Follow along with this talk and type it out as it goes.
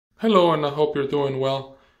Hello, and I hope you're doing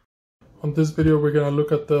well. On this video we're going to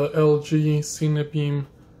look at the LG CineBeam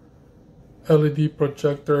LED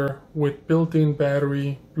projector with built-in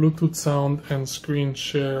battery, Bluetooth sound, and screen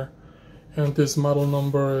share. And this model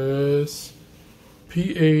number is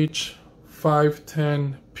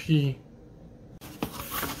PH510P.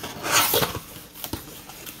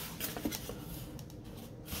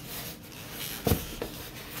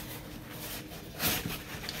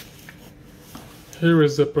 Here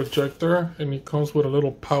is the projector, and it comes with a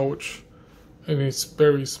little pouch, and it's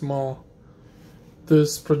very small.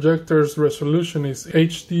 This projector's resolution is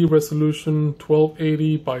HD resolution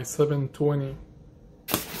 1280 by 720.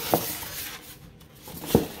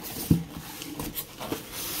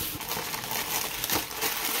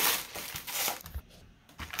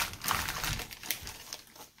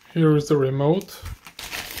 Here is the remote.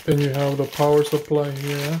 Then you have the power supply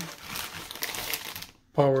here,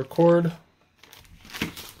 power cord.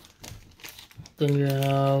 Then you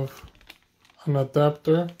have an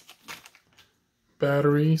adapter,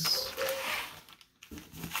 batteries.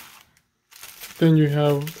 Then you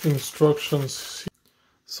have instructions.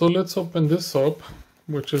 So let's open this up,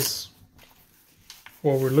 which is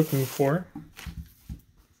what we're looking for.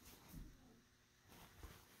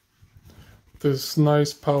 This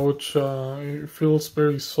nice pouch, it feels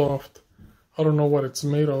very soft. I don't know what it's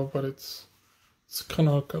made of, but it's kind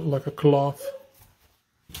of like a cloth.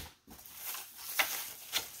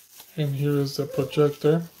 And here is the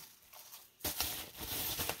projector.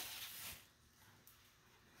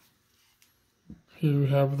 Here we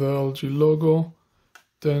have the LG logo,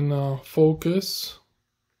 then focus,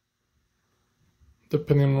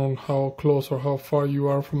 depending on how close or how far you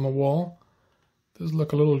are from the wall. There's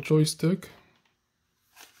like a little joystick.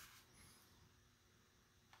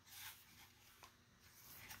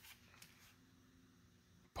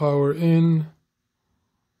 Power in,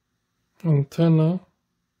 antenna,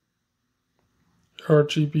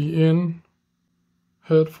 RGB in,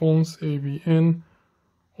 headphones, AV in,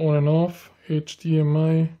 on and off,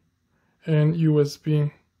 HDMI, and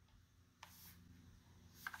USB.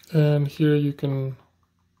 And here you can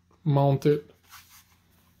mount it.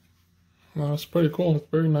 It's pretty cool. It's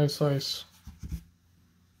very nice size.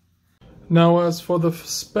 Now, as for the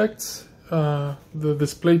specs, the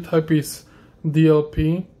display type is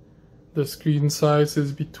DLP. The screen size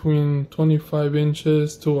is between 25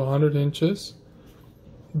 inches to 100 inches.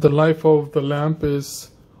 The life of the lamp is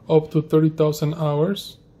up to 30,000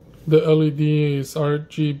 hours. The LED is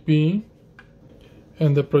RGB,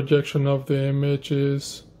 and the projection of the image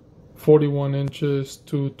is 41 inches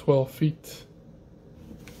to 12 feet.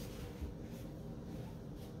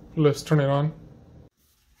 Let's turn it on.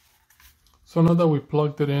 So now that we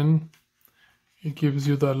plugged it in, it gives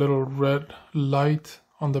you that little red light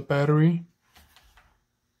on the battery.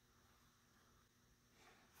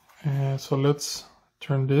 And so let's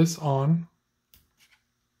turn this on,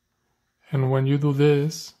 and when you do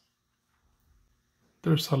this,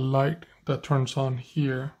 there's a light that turns on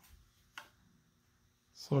here.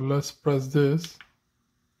 So let's press this,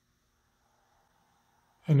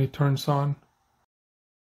 and it turns on.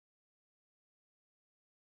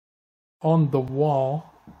 On the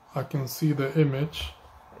wall, I can see the image.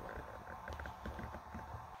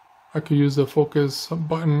 I could use the focus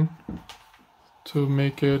button to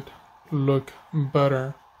make it look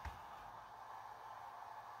better.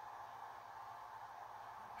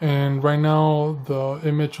 And right now the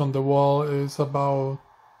image on the wall is about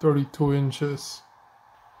 32 inches.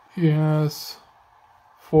 It has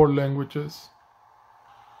 4 languages.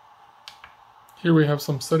 Here we have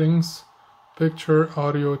some settings: picture,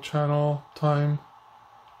 audio, channel, time,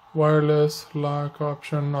 wireless, lock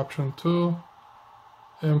option, option 2,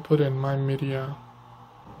 input, and my media.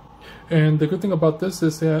 And the good thing about this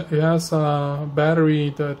is it has a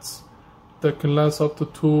battery that can last up to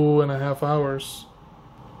 2.5 hours.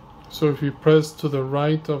 So if you press to the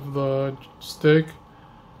right of the stick,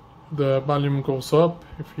 the volume goes up.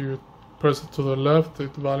 If you press it to the left, the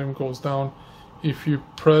volume goes down. If you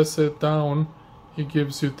press it down, it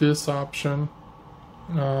gives you this option.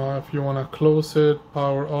 If you want to close it,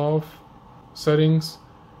 power off, settings,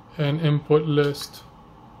 and input list.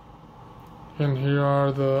 And here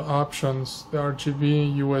are the options: the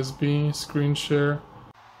RGB, USB, screen share.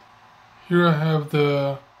 Here I have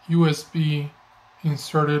the USB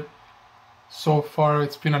inserted. So far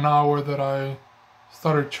it's been an hour that I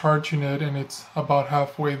started charging it, and it's about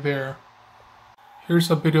halfway there.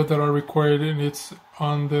 Here's a video that I recorded, and it's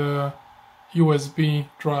on the USB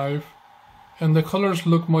drive. And the colors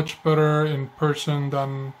look much better in person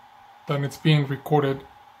than it's being recorded.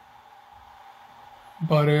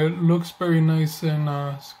 but it looks very nice and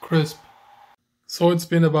crisp. So it's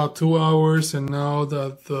been about 2 hours, and now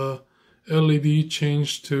that the LED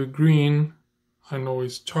changed to green, I know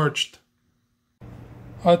it's charged.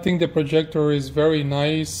 I think the projector is very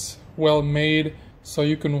nice, well made, so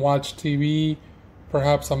you can watch TV,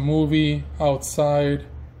 perhaps a movie outside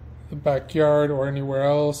the backyard or anywhere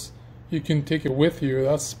else. You can take it with you.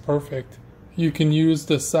 That's perfect. You can use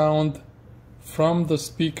the sound from the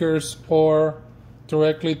speakers or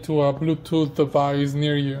directly to a Bluetooth device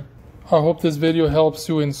near you. I hope this video helps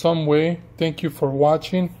you in some way. Thank you for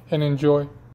watching and enjoy.